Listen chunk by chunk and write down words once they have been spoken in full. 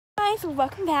guys,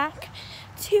 welcome back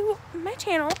to my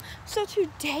channel. So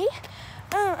today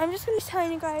I'm just gonna be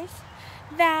telling you guys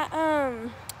that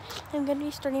I'm gonna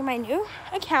be starting my new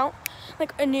account,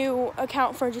 like a new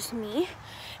account for just me.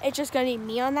 It's just gonna be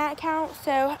me on that account.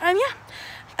 So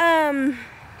it's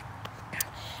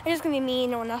just gonna be me,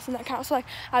 no one else on that account. So like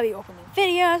I'll be opening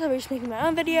videos, I'll be just making my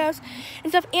own videos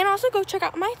and stuff. And also go check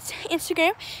out my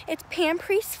Instagram. It's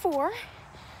PamPriest4.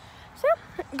 So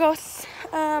go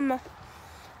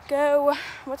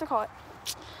what's it called?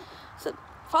 So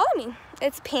follow me.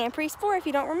 It's PamPriest4 if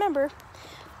you don't remember.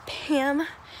 PamPriest4.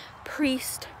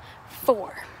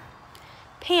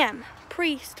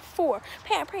 PamPriest4.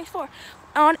 PamPriest4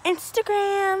 on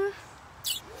Instagram.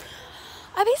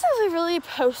 I basically really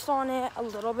post on it a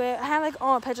little bit. I have like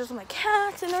all my pictures of my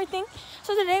cats and everything.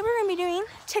 So today we're gonna be doing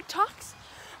TikToks.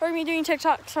 We're gonna be doing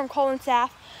TikToks from Cole and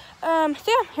Saf. So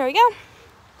yeah, here we go.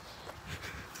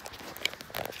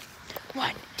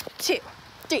 1, 2,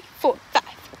 3, 4, 5.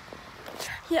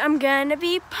 Yeah, I'm gonna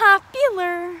be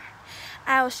popular.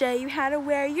 I will show you how to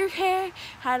wear your hair,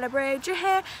 how to braid your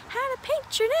hair, how to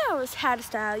paint your nose, how to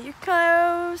style your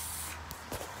clothes.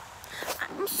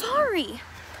 I'm sorry.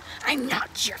 I'm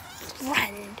not your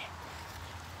friend.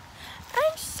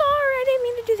 I'm sorry, I didn't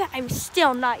mean to do that. I'm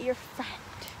still not your friend.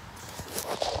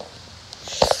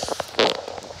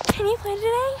 Can you play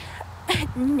today?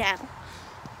 No.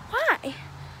 Why?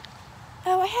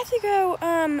 Oh, I have to go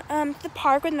to the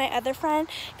park with my other friend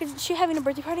because she's having a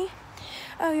birthday party.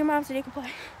 Oh, your mom said you could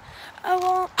play. Oh,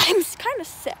 well, I'm kind of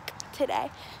sick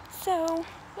today. So,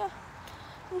 yeah,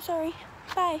 I'm sorry.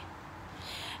 Bye.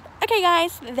 Okay,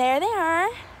 guys, there they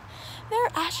are.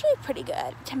 They're actually pretty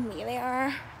good. To me, they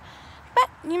are. But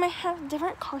you might have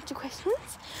different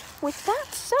consequences with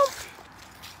that. So,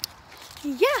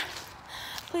 yeah.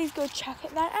 Please go check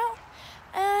that out.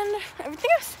 And everything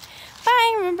else.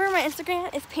 Bye. Remember, my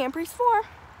Instagram is PamPriest4.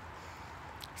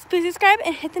 Please subscribe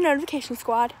and hit the notification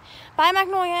squad. Bye,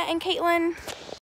 Magnolia and Caitlin.